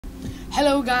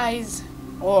Hello guys,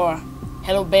 or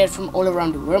hello bears from all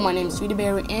around the world. My name is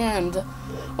SweetyBerry and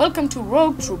welcome to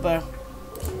RogueTrooper.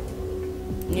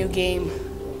 New game,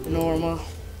 normal.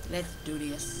 Let's do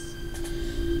this.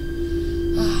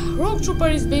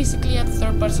 RogueTrooper is basically a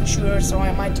third-person shooter, so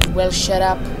I might as well shut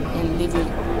up and leave you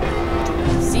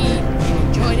to see and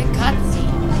enjoy the cutscene.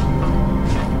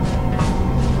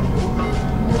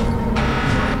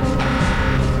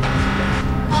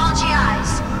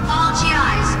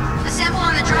 Assemble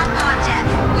on the drop pod deck,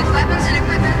 with weapons and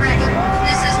equipment ready.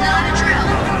 This is not a drill.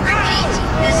 Repeat,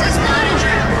 this is not a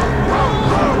drill.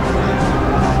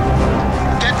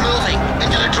 Get moving,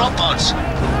 into the drop pods.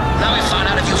 Now we find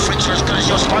out if you freaks are as good as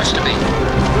you're supposed to be.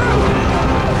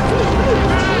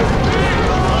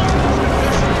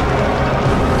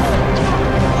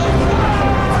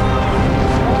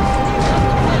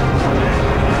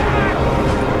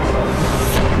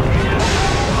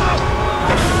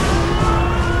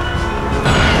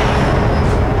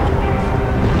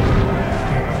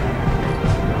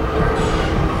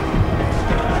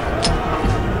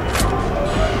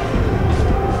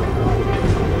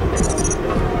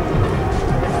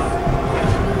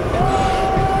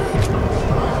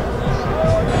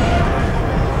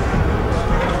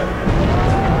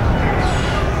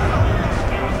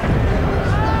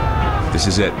 This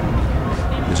is it.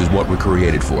 This is what we're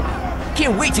created for.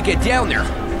 Can't wait to get down there.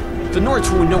 The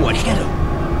Nords won't know what hit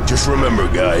them. Just remember,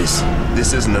 guys,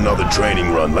 this isn't another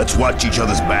training run. Let's watch each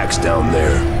other's backs down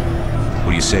there. What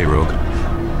do you say, Rogue?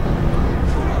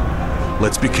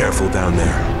 Let's be careful down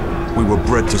there. We were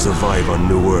bred to survive on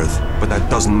New Earth, but that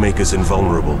doesn't make us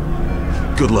invulnerable.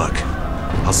 Good luck.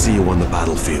 I'll see you on the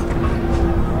battlefield.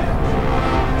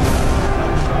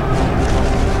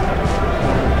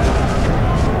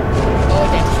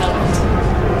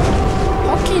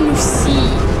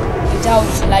 Without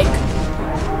like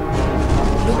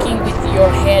looking with your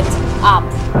head up,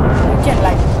 you can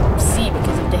like see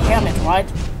because of the helmet,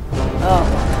 right? Oh,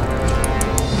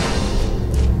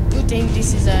 good thing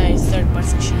this is a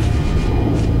third-person shooter.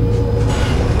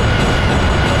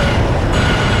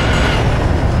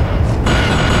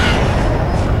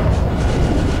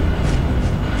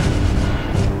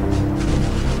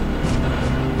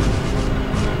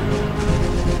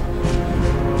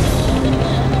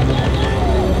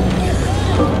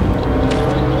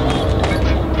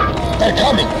 They're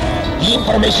coming! The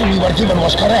information we were given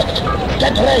was correct.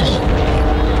 Get ready!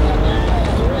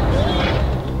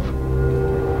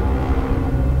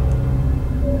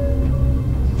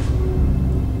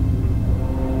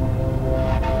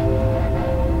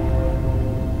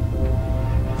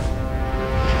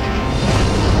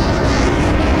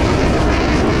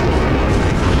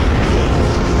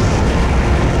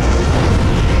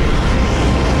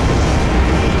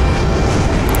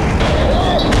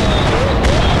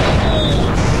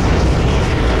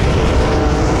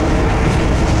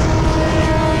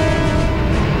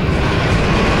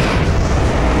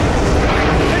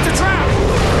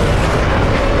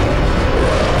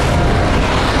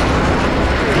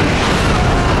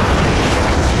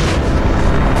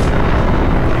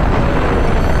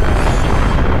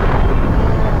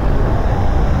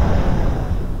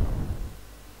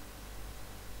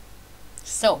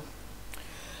 So,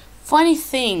 funny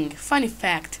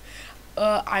fact,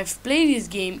 I've played this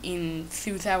game in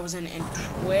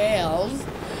 2012,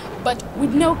 but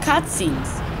with no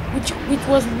cutscenes, which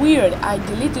was weird. I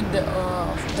deleted the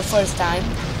first time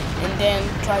and then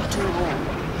tried to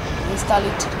install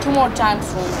it 2 more times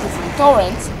from different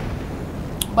torrents,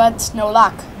 but no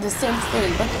luck, the same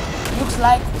thing. But looks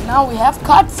like now we have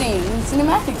cutscenes and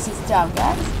cinematics and stuff,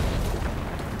 guys.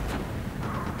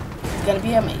 It's gonna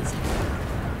be amazing.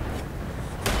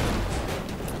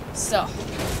 So,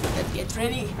 let's get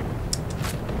ready.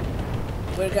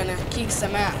 We're gonna kick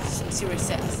some ass and see what it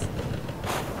says.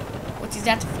 What is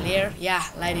that? Flare? Yeah,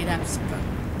 light it up, super.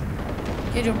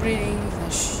 Get your breathing.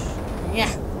 Yeah.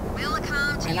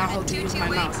 I know how to use my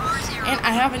mouse. And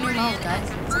I have a new mouse, guys.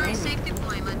 It's amazing.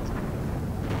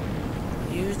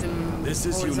 Use them. This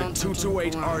is Unit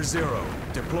 228R0.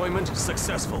 Deployment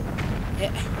successful.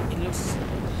 Yeah, it looks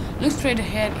straight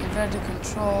ahead. Invert the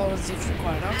controls if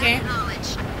required. Okay.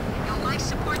 Life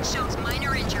support shows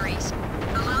minor injuries.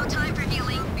 Allow time for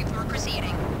healing before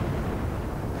proceeding.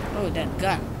 Oh, that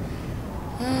gun.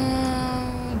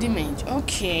 Damage.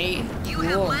 Okay. You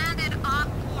have landed off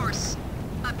course.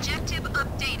 Objective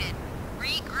updated.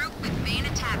 Regroup with main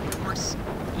attack force.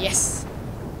 Yes.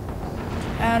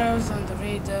 Arrows on the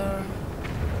radar.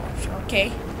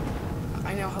 Okay.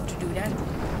 I know how to do that.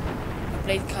 I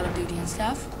played Call of Duty and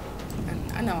stuff.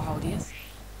 And I know how it is.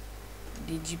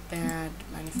 Digipad,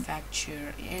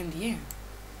 manufacture, and yeah.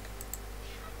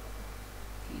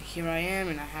 here I am,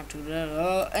 and I have to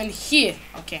and here.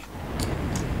 Okay.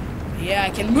 Yeah, I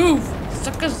can move.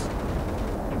 Suckers.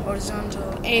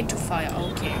 Horizontal A to fire.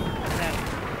 Okay. That.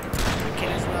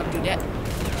 Can as well do that.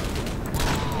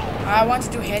 I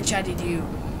wanted to headshot at you.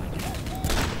 Oh my god.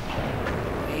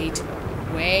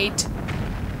 Wait.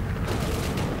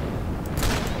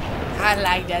 I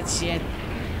like that shit.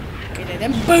 Okay,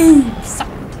 then boom! Suck.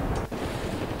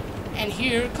 And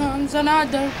here comes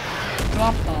another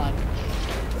drop pod.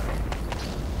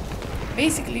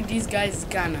 Basically, this guy is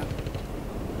gonna.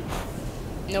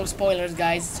 No spoilers,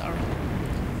 guys. Sorry.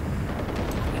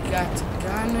 We got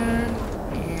gunner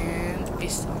and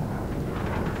pistol.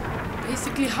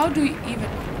 Basically, how do you even?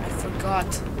 I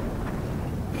forgot.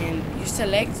 And you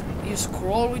select, you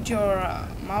scroll with your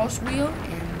mouse wheel,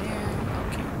 and then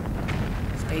okay,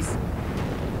 space.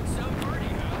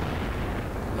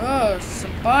 Oh,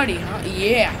 somebody, huh?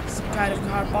 Yeah, some kind of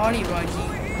car body right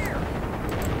here.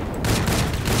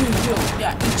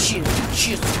 Yeah, eat shit,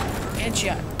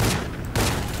 headshot.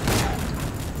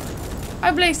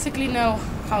 I basically know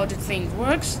how the thing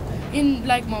works. In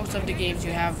like most of the games,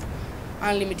 you have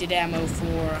unlimited ammo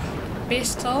for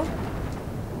pistol.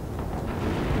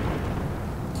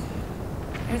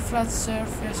 And flat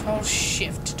surface, hold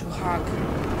shift to hug.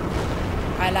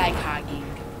 I like hugging.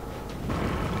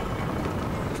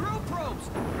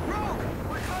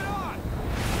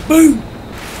 Boom!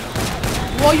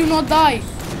 Why you not die?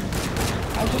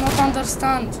 I do not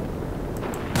understand.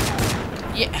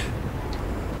 Yeah.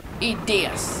 Eat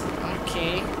this.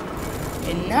 Okay.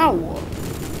 And now what?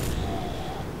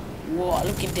 Whoa,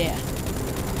 look at that.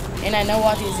 And I know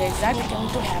what is exactly going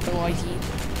to happen right here.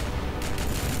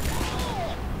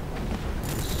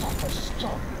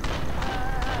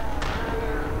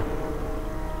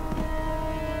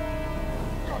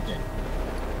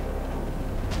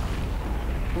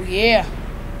 Oh yeah.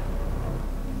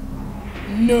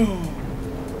 No.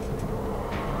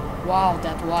 Wow,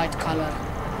 that white color.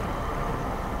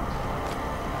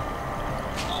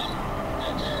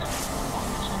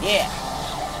 Yeah.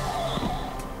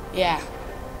 Yeah.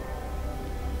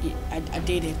 I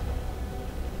did it.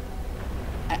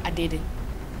 I did it.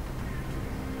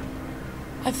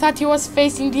 I thought he was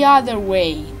facing the other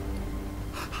way.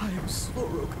 I am slow,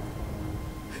 Rogue.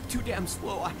 Too damn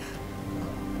slow.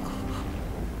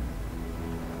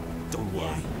 Don't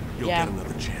worry. You'll Yeah. get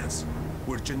another chance.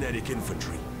 We're genetic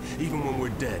infantry. Even when we're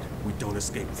dead, we don't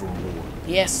escape from war.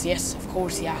 Yes, of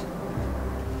course, yeah.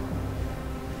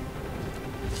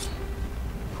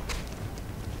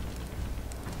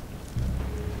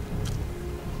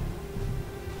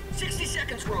 60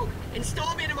 seconds, Rogue.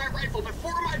 Install me into my rifle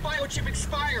before my biochip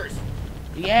expires.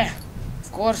 Yeah,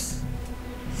 of course.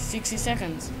 60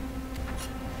 seconds.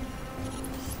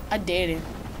 I did it.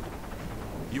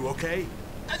 You okay?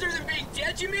 Other than being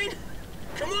dead, you mean?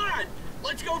 Come on,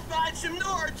 let's go find some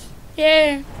Nords.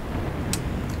 Yeah.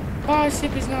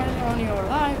 Biochip is not on your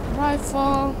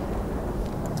rifle.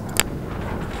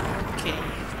 Okay.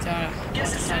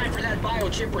 Guess it's time for that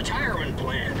biochip retirement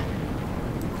plan.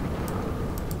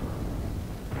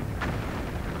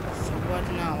 So what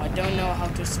now? I don't know how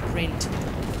to sprint. I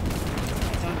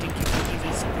don't think you can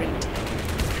even sprint.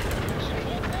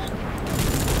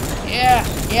 Yeah,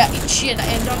 eat shit.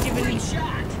 I don't even.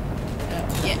 Shot.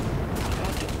 Yeah.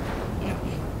 No.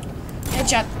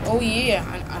 Headshot. Oh yeah,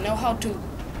 I know how to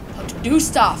do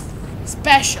stuff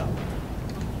special.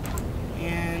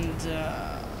 And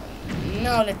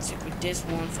now let's stick with this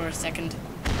one for a second.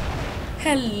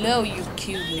 Hello, you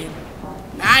cute little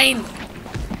 9.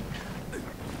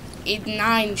 Eat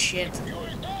 9 shit.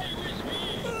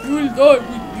 You will die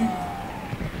with me.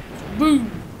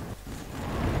 Boom.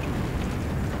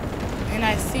 And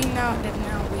I think now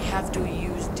we have to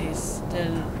use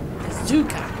the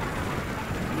bazooka.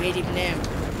 Creative name.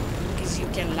 Because you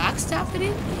can lock stuff with it?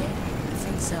 Yeah, I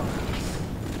think so.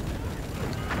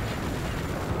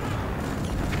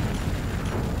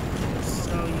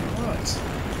 So you what?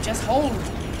 Just hold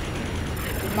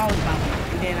the mouse button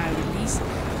and then I release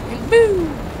and boom!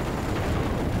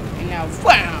 And now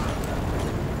wow!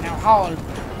 Now hold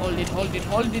it.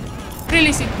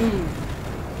 Release it, boom!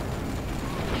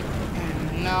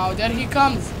 Now there he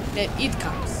comes. Then it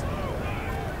comes.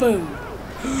 Boom.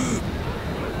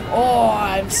 Oh,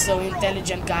 I'm so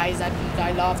intelligent, guys.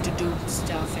 I love to do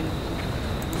stuff in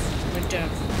return.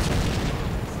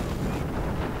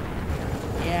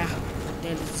 Yeah,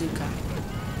 there's Zuka.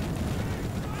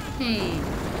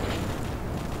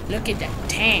 Look at that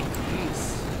tank.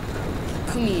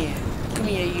 Come here,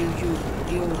 you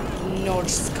Nord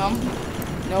scum.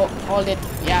 No, hold it.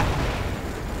 Yeah.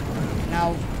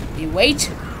 Now we wait.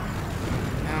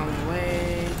 And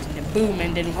then boom,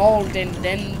 and then hold, and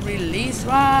then release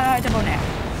right about now.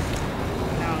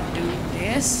 Now do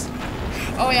this.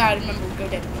 Oh yeah, I remember. Go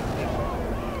that way.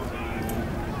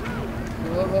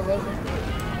 Whoa.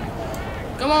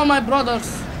 Come on, my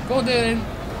brothers. Go there.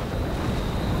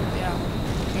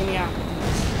 Yeah.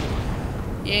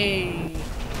 Yay.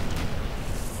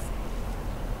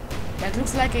 That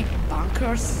looks like a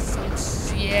bunker.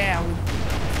 Yeah, with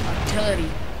artillery.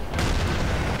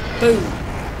 Boom.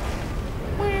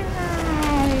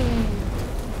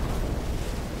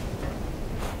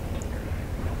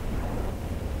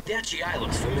 That GI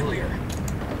looks familiar.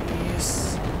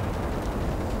 Yes.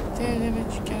 The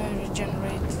damage can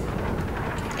regenerate.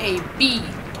 Okay, A, B.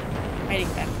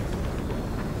 Hiding back.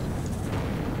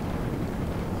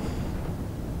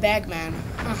 Bagman.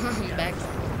 Bagman.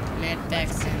 Mad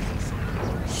Bagman.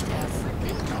 Stuff.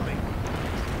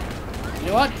 You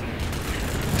know what?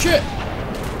 Shit!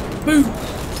 Boom!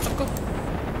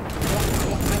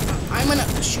 I'm gonna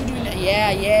shoot you in the...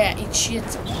 Yeah, eat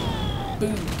shit.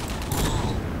 Boom.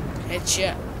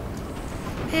 Headshot.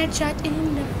 Headshot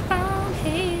in the brown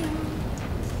hair.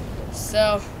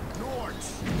 So...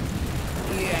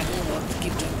 Yeah, I don't want to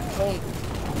keep the phone.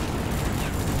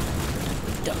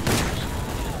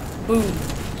 Boom.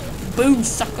 Boom,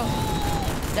 sucker.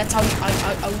 That's how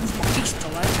I use my pistol,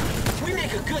 right? We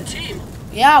make a good team.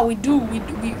 Yeah, we do.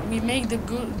 We make the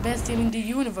best team in the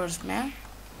universe, man.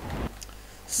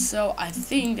 So I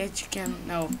think that you can...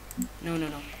 No.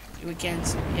 We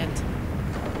can't yet.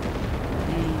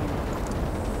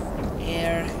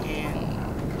 Here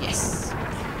and... Yes.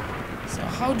 So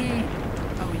how do you...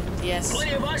 Oh, yes.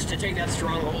 Plenty of us to take that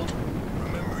stronghold.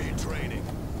 Remember your training.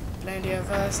 Plenty of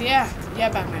us. Yeah,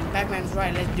 Batman. Batman's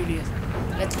right. Let's do this.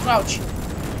 Let's crouch.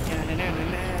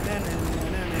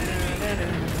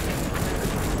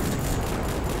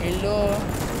 Hello.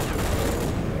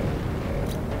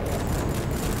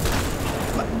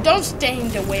 But don't stay in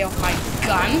the way of my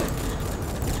gun.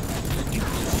 You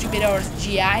stupid ass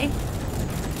GI.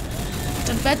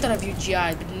 It's better of you,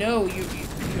 GI, but no, you're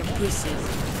pussies.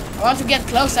 I want to get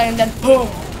closer and then boom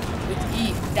with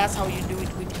E. That's how you do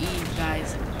it with E,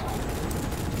 guys.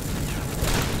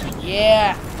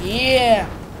 Yeah.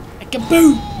 Like a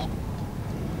boom.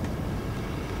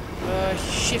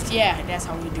 Shift, yeah, that's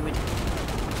how we do it.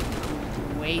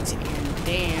 Wait, and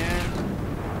then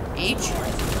H.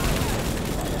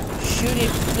 Shoot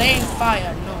it, flame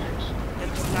fire. No,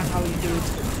 that's not how you do it.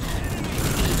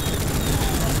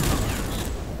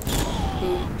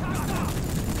 Boom.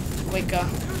 Quicker.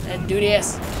 Let's do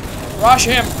this. Rush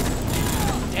him.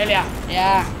 Tell ya,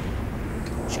 yeah.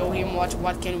 Show him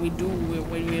what can we do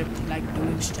when we're like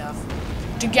doing stuff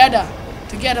together,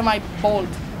 my bold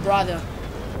brother.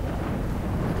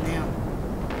 Now,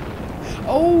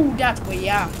 oh, that way,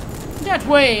 yeah, that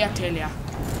way. I tell ya.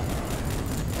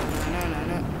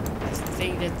 No. I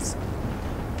think that's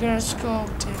gonna scope.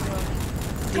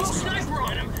 Go sniper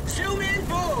on him. Zoom in,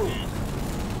 boom.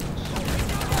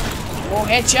 Oh,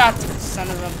 headshot, son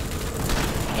of a.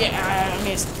 Yeah, I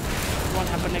missed. Won't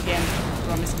happen again.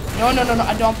 Promise. No.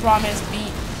 I don't promise. B.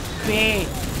 Please.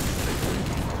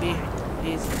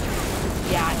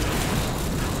 Yeah.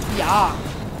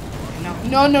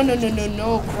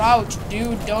 No. Crouch,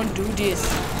 dude. Don't do this.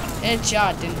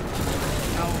 Headshot. And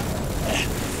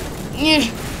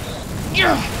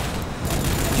yeah.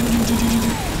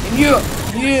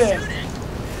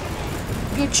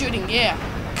 Good shooting. Yeah.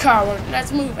 Coward.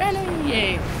 Let's move.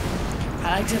 Yeah.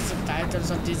 I like the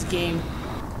subtitles of this game.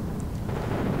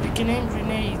 We can aim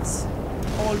grenades.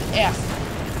 Hold F.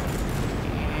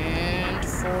 And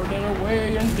further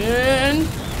away, and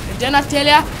then I tell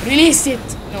ya, release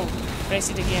it. No, press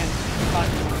it again.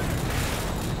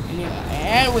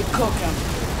 And we cook them.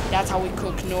 That's how we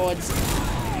cook nodes.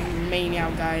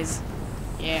 Maniac, guys.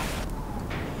 Yeah.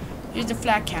 Use the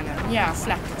flak cannon. Yeah,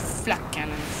 flak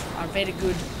cannons are very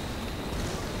good.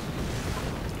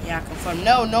 Yeah, confirm.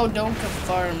 No, don't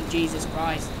confirm. Jesus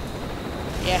Christ.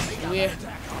 Yeah, we're...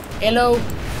 Hello.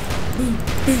 Boom.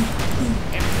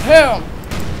 And boom.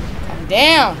 Calm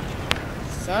down,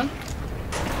 son.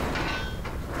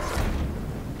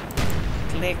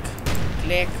 Click.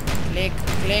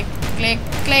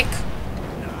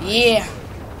 Yeah.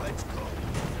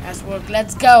 That's work.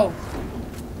 Let's go.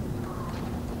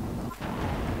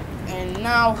 And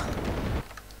now...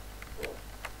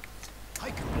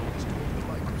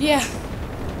 Yeah,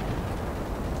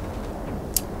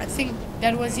 I think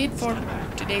that was it for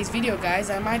today's video, guys.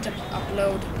 I might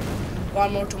upload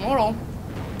one more tomorrow.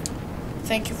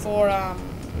 Thank you for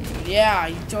yeah,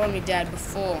 you told me that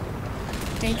before.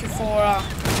 Thank you for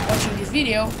watching this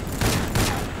video,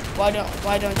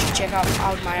 why don't you check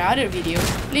out my other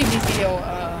videos? Leave this video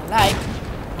a like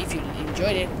if you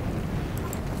enjoyed it.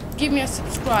 Give me a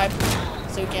subscribe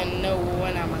so you can know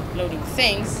when I'm uploading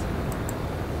things.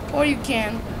 Or you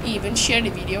can even share the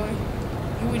video.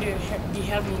 You would be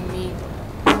helping me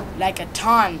like a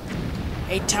ton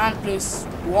plus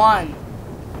 1.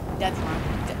 That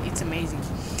one, it's amazing.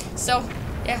 So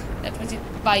yeah, that was it.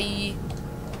 Bye.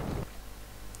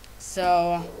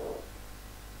 So